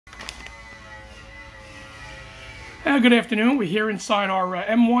Good afternoon. We're here inside our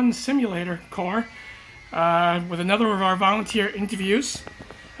M1 simulator car with another of our volunteer interviews.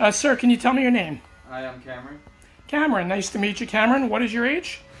 Sir, can you tell me your name? Hi, I'm Cameron. Cameron, nice to meet you, Cameron. What is your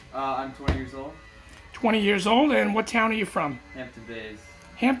age? I'm 20 years old. 20 years old, and what town are you from? Hampton Bays.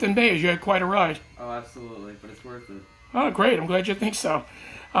 Hampton Bays, you had quite a ride. Oh, absolutely, but it's worth it. Oh, great. I'm glad you think so.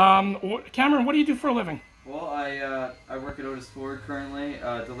 Cameron, what do you do for a living? Well, I work at Oyster currently,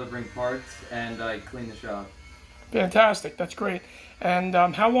 delivering parts, and I clean the shop. Fantastic. That's great. And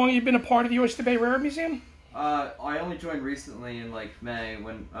how long have you been a part of the Oyster Bay Railroad Museum? I only joined recently in like May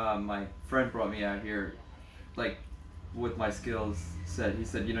when my friend brought me out here, like with my skills set. He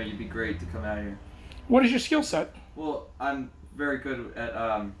said, you know, you'd be great to come out here. What is your skill set? Well, I'm very good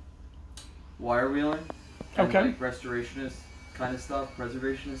at wire wheeling and like restorationist kind of stuff,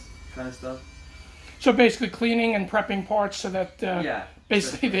 preservationist kind of stuff. So basically cleaning and prepping parts so that yeah,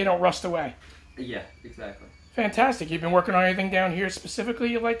 basically they don't rust away. Yeah, exactly. Fantastic. You've been working on anything down here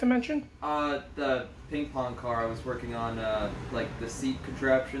specifically you'd like to mention? The ping pong car I was working on, like the seat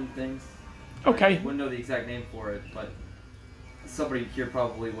contraption things. Okay. I wouldn't know the exact name for it, but somebody here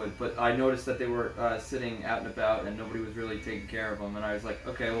probably would. But I noticed that they were sitting out and about and nobody was really taking care of them. And I was like,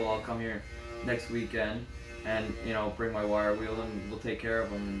 okay, well, I'll come here next weekend and, you know, bring my wire wheel and we'll take care of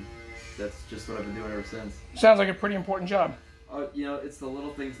them. And that's just what I've been doing ever since. Sounds like a pretty important job. You know, it's the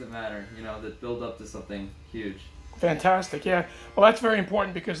little things that matter, you know, that build up to something huge. Fantastic, yeah. Well, that's very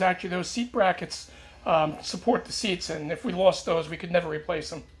important because actually those seat brackets support the seats, and if we lost those, we could never replace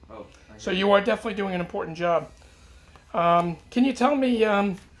them. Oh, so you are definitely doing an important job. Can you tell me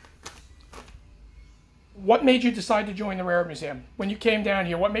what made you decide to join the Railroad Museum? When you came down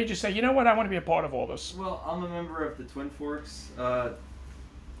here, what made you say, you know what, I want to be a part of all this? Well, I'm a member of the Twin Forks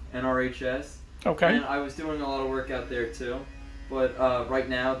NRHS. Okay. And I was doing a lot of work out there too. But right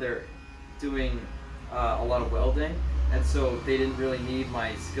now they're doing a lot of welding, and so they didn't really need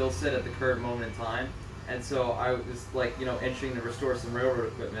my skill set at the current moment in time. And so I was like, you know, itching to restore some railroad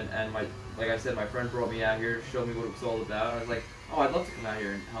equipment. And like I said, my friend brought me out here to show me what it was all about. I was like, oh, I'd love to come out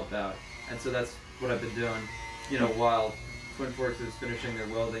here and help out. And so that's what I've been doing, you know, while Twin Forks is finishing their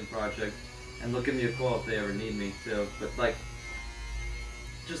welding project. And they'll give me a call if they ever need me too. But like,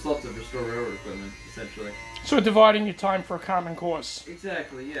 just love to restore railroad equipment, essentially. So dividing your time for a common cause.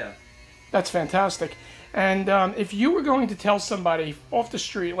 Exactly, yeah. That's fantastic. And if you were going to tell somebody off the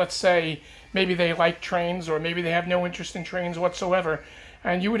street, let's say maybe they like trains or maybe they have no interest in trains whatsoever,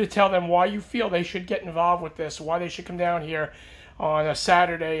 and you were to tell them why you feel they should get involved with this, why they should come down here on a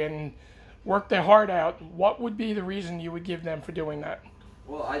Saturday and work their heart out, what would be the reason you would give them for doing that?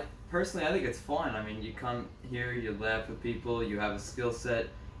 Well, personally, I think it's fun. I mean, you come here, you laugh with people, you have a skill set,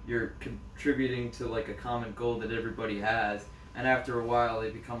 you're contributing to like a common goal that everybody has, and after a while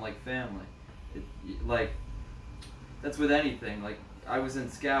they become like family. Like, that's with anything. Like, I was in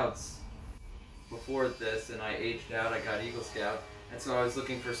Scouts before this and I aged out, I got Eagle Scout, and so I was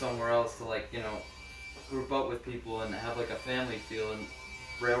looking for somewhere else to, like, you know, group up with people and have like a family feel. And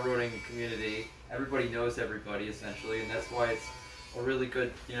railroading community, everybody knows everybody essentially, and that's why it's a really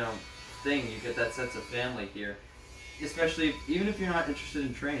good, you know, thing. You get that sense of family here. Especially, even if you're not interested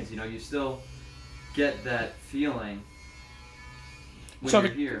in trains, you know, you still get that feeling when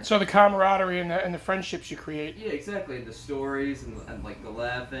you're here. So the camaraderie and the friendships you create. Yeah, exactly. The stories and like the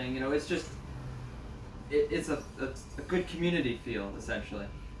laughing, you know, it's just, it's a good community feel, essentially.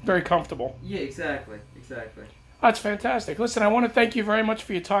 Very comfortable. Yeah, exactly, exactly. That's fantastic. Listen, I want to thank you very much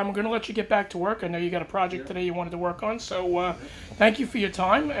for your time. I'm going to let you get back to work. I know you got a project today you wanted to work on, so thank you for your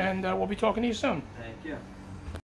time, and we'll be talking to you soon. Thank you.